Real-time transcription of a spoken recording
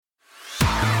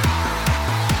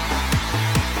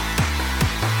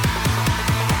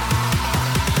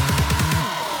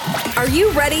Are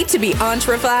you ready to be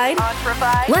entrefied?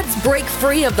 Let's break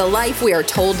free of the life we are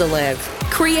told to live.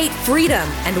 Create freedom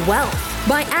and wealth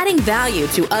by adding value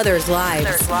to others'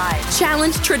 lives.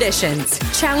 Challenge traditions,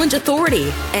 challenge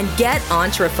authority, and get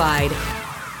entrefied.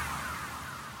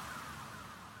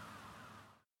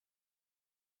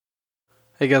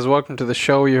 Hey guys, welcome to the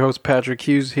show. Your host Patrick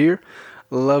Hughes here.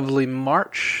 Lovely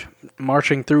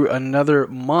marching through another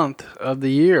month of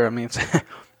the year. I mean, it's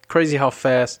crazy how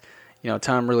fast,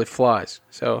 time really flies.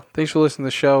 So thanks for listening to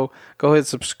the show. Go ahead,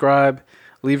 subscribe,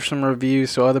 leave some reviews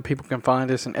so other people can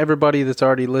find us. And everybody that's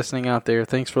already listening out there,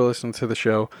 thanks for listening to the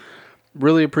show.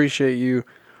 Really appreciate you.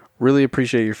 Really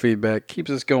appreciate your feedback. Keeps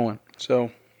us going.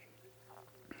 So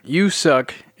you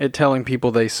suck at telling people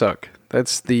they suck.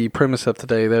 That's the premise of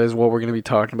today. That is what we're going to be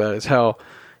talking about, is how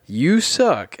you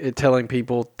suck at telling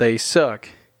people they suck.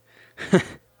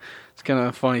 It's kind of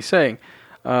a funny saying.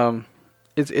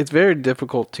 It's very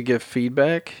difficult to give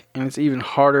feedback, and it's even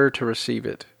harder to receive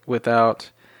it without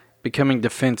becoming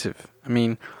defensive. I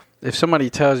mean, if somebody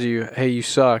tells you, hey, you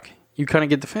suck, you kind of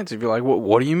get defensive. You're like,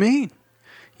 what do you mean?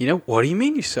 What do you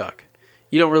mean you suck?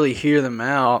 You don't really hear them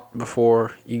out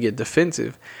before you get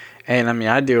defensive. And I mean,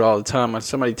 I do it all the time. When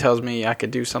somebody tells me I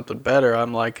could do something better,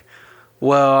 I'm like,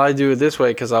 well, I do it this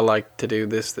way because I like to do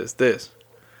this.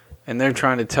 And they're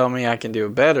trying to tell me I can do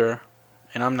it better,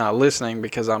 and I'm not listening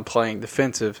because I'm playing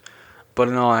defensive. But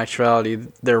in all actuality,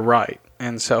 they're right.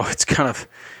 And so it's kind of,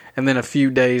 and then a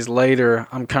few days later,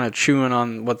 I'm kind of chewing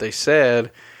on what they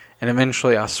said, and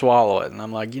eventually I swallow it. And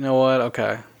I'm like, you know what?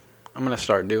 Okay, I'm going to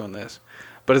start doing this.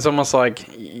 But it's almost like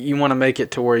you want to make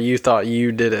it to where you thought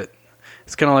you did it.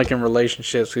 It's kind of like in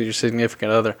relationships with your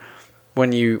significant other.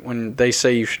 When they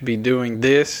say you should be doing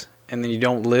this, and then you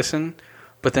don't listen,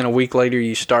 but then a week later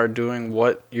you start doing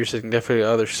what your significant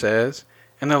other says,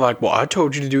 and they're like, well, I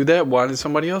told you to do that. Why did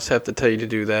somebody else have to tell you to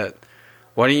do that?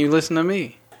 Why didn't you listen to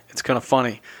me? It's kind of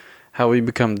funny how we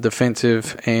become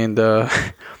defensive and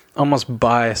almost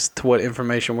biased to what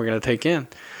information we're going to take in.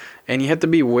 And you have to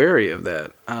be wary of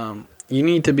that. You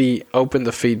need to be open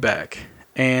to feedback.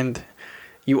 And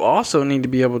you also need to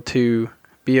be able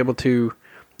to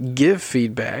give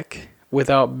feedback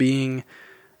without being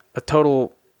a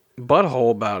total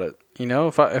butthole about it.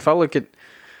 If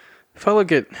I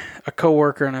look at a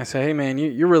coworker and I say, hey man,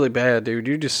 you're really bad, dude.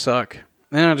 You just suck.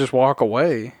 Then I just walk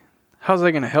away. How's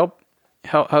that going to help?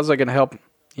 How's that going to help?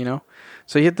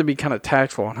 So you have to be kind of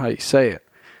tactful on how you say it.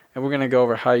 And we're going to go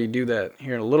over how you do that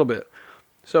here in a little bit.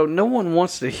 So no one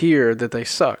wants to hear that they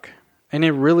suck. And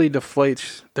it really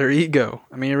deflates their ego.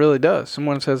 I mean, it really does.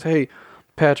 Someone says, hey,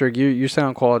 Patrick, your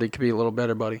sound quality could be a little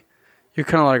better, buddy. You're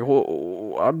kind of like,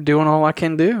 well, I'm doing all I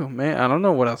can do, man. I don't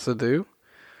know what else to do.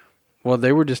 Well,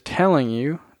 they were just telling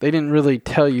you. They didn't really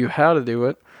tell you how to do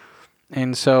it.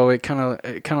 And so it kind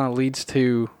of leads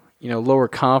to, lower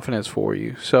confidence for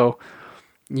you. So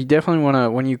you definitely want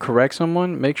to, when you correct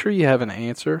someone, make sure you have an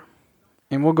answer.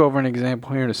 And we'll go over an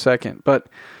example here in a second. But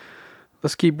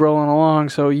let's keep rolling along.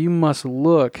 So you must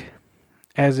look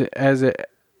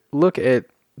at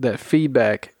that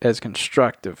feedback as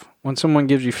constructive. When someone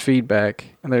gives you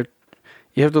feedback,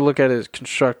 you have to look at it as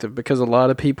constructive, because a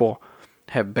lot of people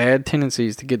have bad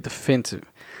tendencies to get defensive.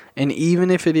 And even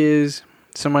if it is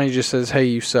somebody just says, hey,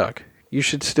 you suck, you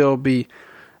should still be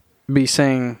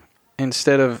saying,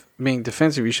 instead of being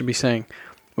defensive, you should be saying,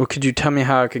 well, could you tell me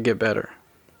how I could get better?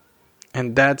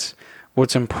 And that's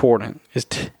what's important,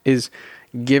 is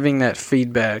giving that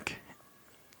feedback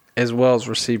as well as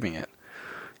receiving it.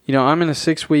 I'm in a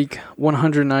 6-week,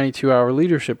 192-hour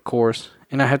leadership course,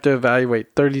 and I have to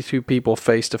evaluate 32 people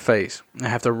face-to-face. I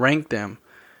have to rank them,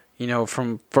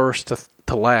 from first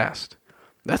to last.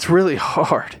 That's really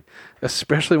hard,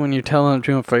 especially when you're telling them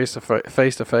to them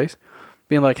face-to-face.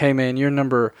 Being like, hey, man, you're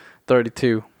number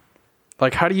 32.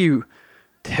 Like, how do you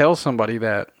tell somebody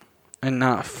that and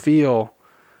not feel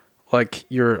like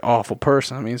you're an awful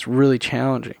person? I mean, it's really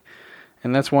challenging.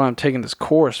 And that's why I'm taking this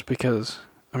course, because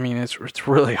I mean, it's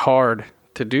really hard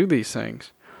to do these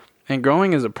things. And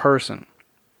growing as a person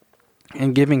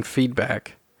and giving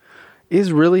feedback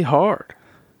is really hard,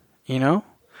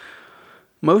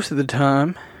 Most of the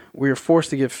time, we are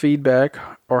forced to give feedback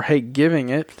or hate giving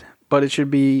it, but it should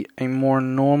be a more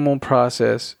normal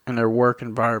process in their work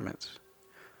environments.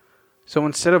 So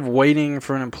instead of waiting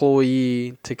for an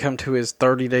employee to come to his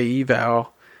 30-day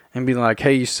eval and be like,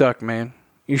 hey, you suck, man,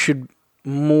 you should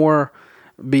more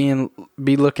be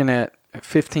looking at a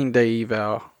 15-day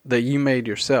eval that you made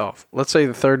yourself. Let's say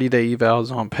the 30-day eval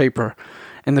is on paper,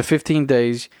 and the 15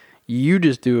 days, you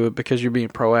just do it because you're being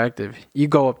proactive. You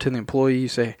go up to the employee, you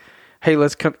say, hey,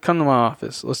 let's come to my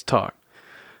office, let's talk.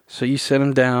 So you sit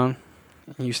them down,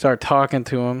 and you start talking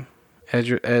to them,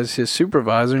 as his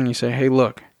supervisor, and you say, hey,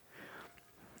 look,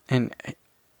 and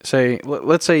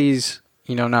let's say he's,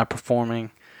 not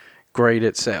performing great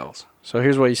at sales. So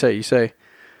here's what you say. You say,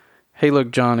 hey,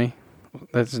 look, Johnny.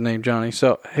 That's his name, Johnny.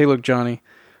 So, hey, look, Johnny,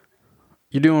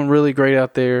 you're doing really great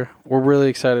out there. We're really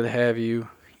excited to have you.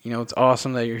 It's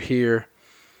awesome that you're here.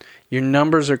 Your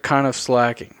numbers are kind of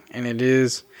slacking, and it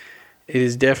is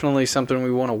definitely something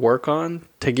we want to work on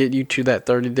to get you to that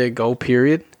 30-day goal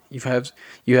period. You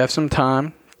have some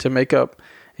time to make up,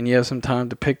 and you have some time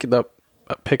to pick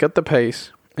up the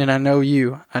pace. And I know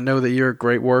that you're a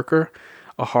great worker,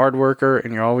 a hard worker,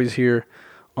 and you're always here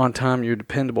on time. You're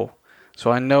dependable.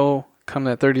 So I know come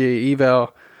that 30-day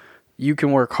eval, you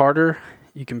can work harder,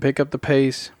 you can pick up the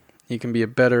pace, you can be a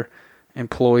better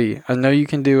employee. I know you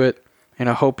can do it, and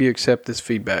I hope you accept this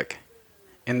feedback.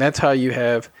 And that's how you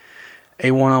have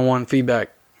a one-on-one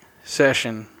feedback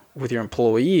session with your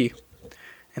employee.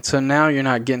 And so now you're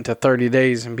not getting to 30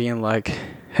 days and being like,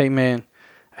 hey man,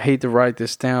 I hate to write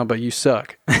this down, but you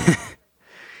suck.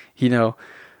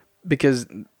 Because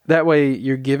that way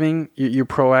you're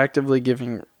proactively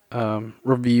giving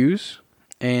reviews.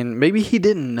 And maybe he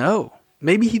didn't know.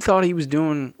 Maybe he thought he was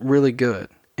doing really good.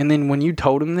 And then when you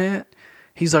told him that,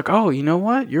 he's like, oh, you know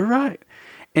what? You're right.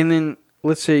 And then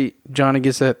let's say Johnny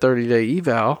gets that 30-day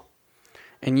eval,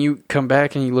 and you come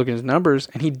back and you look at his numbers,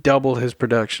 and he doubled his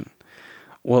production.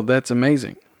 Well, that's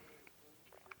amazing.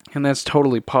 And that's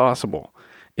totally possible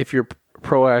if you're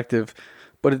proactive.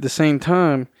 But at the same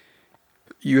time,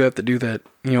 you have to do that,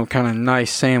 kind of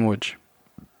nice sandwich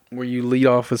where you lead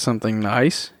off with something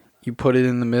nice. You put it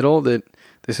in the middle that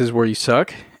this is where you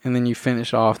suck, and then you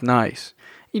finish off nice.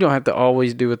 You don't have to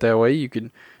always do it that way. You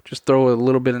could just throw a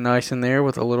little bit of nice in there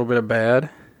with a little bit of bad.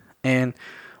 And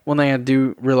one thing I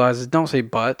do realize is don't say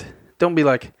but. Don't be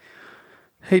like,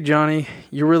 hey, Johnny,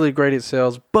 you're really great at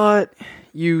sales, but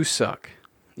you suck.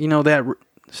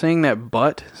 Saying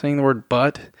the word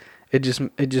but, it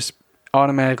just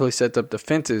automatically sets up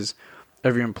defenses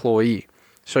of your employee.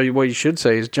 So what you should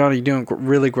say is, Johnny, you're doing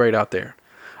really great out there.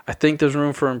 I think there's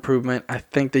room for improvement. I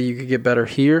think that you could get better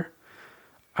here.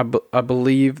 I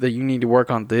believe that you need to work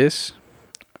on this.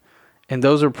 And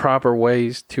those are proper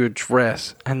ways to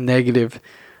address a negative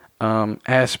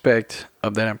aspect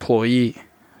of that employee.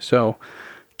 So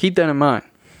keep that in mind.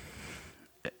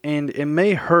 And it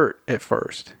may hurt at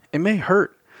first. It may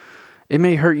hurt. It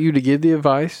may hurt you to give the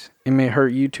advice. It may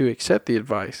hurt you to accept the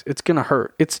advice. It's going to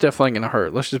hurt. It's definitely going to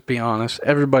hurt. Let's just be honest.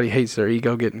 Everybody hates their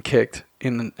ego getting kicked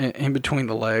in between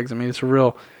the legs. I mean, it's a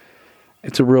real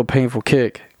painful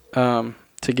kick to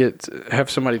have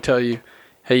somebody tell you,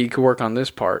 hey, you could work on this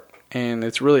part. And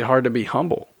it's really hard to be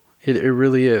humble. It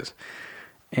really is.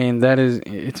 And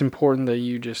it's important that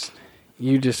you just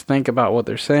think about what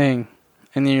they're saying.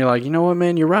 And then you're like, you know what,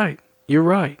 man, you're right. You're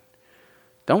right.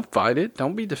 Don't fight it.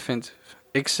 Don't be defensive.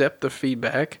 Accept the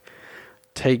feedback.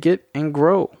 Take it and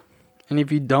grow. And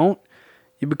if you don't,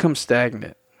 you become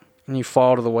stagnant and you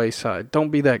fall to the wayside. Don't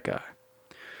be that guy.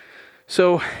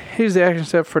 So here's the action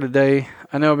step for today.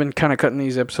 I know I've been kind of cutting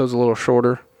these episodes a little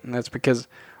shorter, and that's because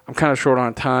I'm kind of short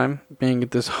on time. Being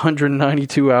at this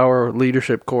 192-hour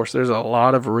leadership course, there's a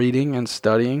lot of reading and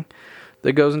studying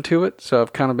that goes into it. So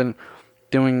I've kind of been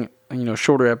doing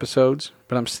shorter episodes,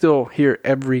 but I'm still here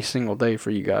every single day for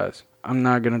you guys. I'm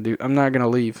not gonna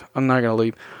leave.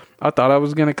 I thought I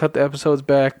was gonna cut the episodes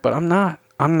back, but I'm not.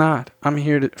 I'm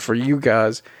here for you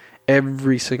guys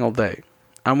every single day.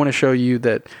 I want to show you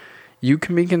that you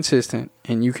can be consistent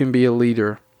and you can be a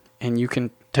leader and you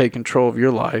can take control of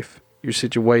your life, your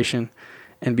situation,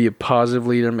 and be a positive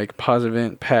leader, make a positive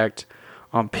impact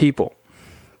on people.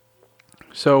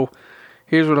 So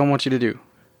here's what I want you to do.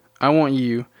 I want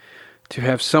you to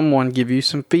have someone give you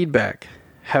some feedback.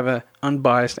 Have an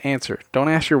unbiased answer. Don't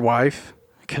ask your wife,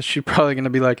 because she's probably going to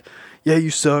be like, yeah, you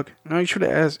suck. No, you should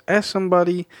ask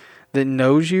somebody that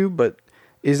knows you but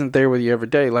isn't there with you every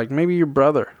day. Like maybe your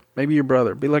brother.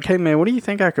 Be like, hey man, what do you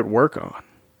think I could work on?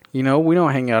 We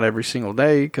don't hang out every single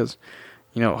day because,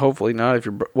 hopefully not.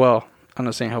 I'm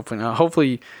not saying hopefully not.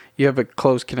 Hopefully you have a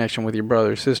close connection with your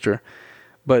brother or sister.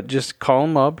 But just call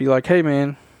them up. Be like, hey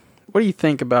man, what do you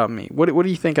think about me? What do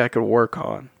you think I could work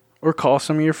on? Or call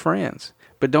some of your friends.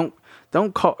 But don't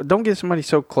get somebody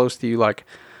so close to you like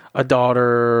a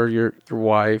daughter or your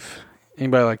wife,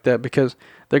 anybody like that, because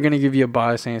they're going to give you a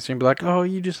biased answer and be like, oh,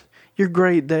 you're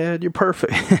great, Dad. You're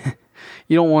perfect.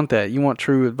 You don't want that. You want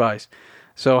true advice.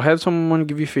 So have someone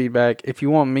give you feedback. If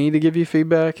you want me to give you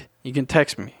feedback, you can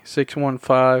text me,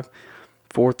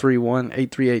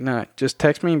 615-431-8389. Just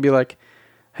text me and be like,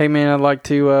 hey, man, I'd like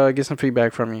to get some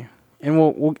feedback from you.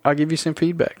 And I'll give you some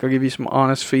feedback. I'll give you some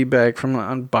honest feedback from an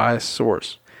unbiased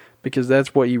source. because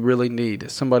that's what you really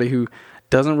need. Somebody who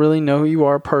doesn't really know who you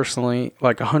are personally,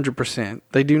 like 100%.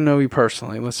 They do know you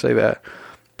personally, let's say that.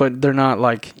 But they're not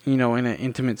like, in an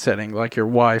intimate setting, like your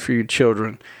wife or your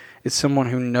children. It's someone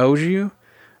who knows you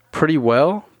pretty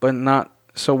well, but not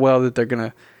so well that they're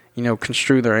going to,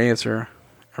 construe their answer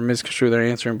or misconstrue their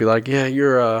answer and be like, yeah,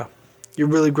 you're a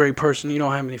really great person. You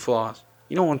don't have any flaws.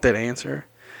 You don't want that answer.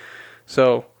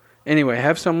 So anyway,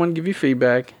 have someone give you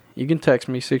feedback. You can text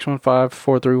me,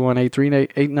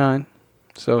 615-431-8389.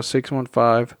 So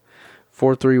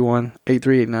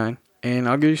 615-431-8389. And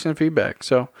I'll give you some feedback.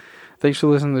 So thanks for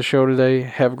listening to the show today.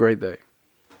 Have a great day.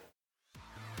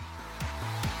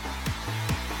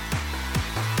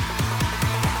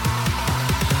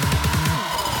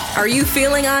 Are you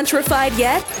feeling entrefied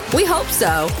yet? We hope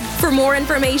so. For more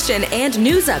information and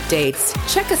news updates,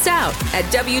 check us out at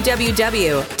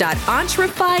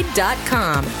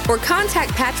www.entrefied.com or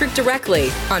contact Patrick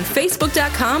directly on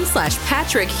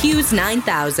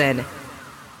facebook.com/PatrickHughes9000.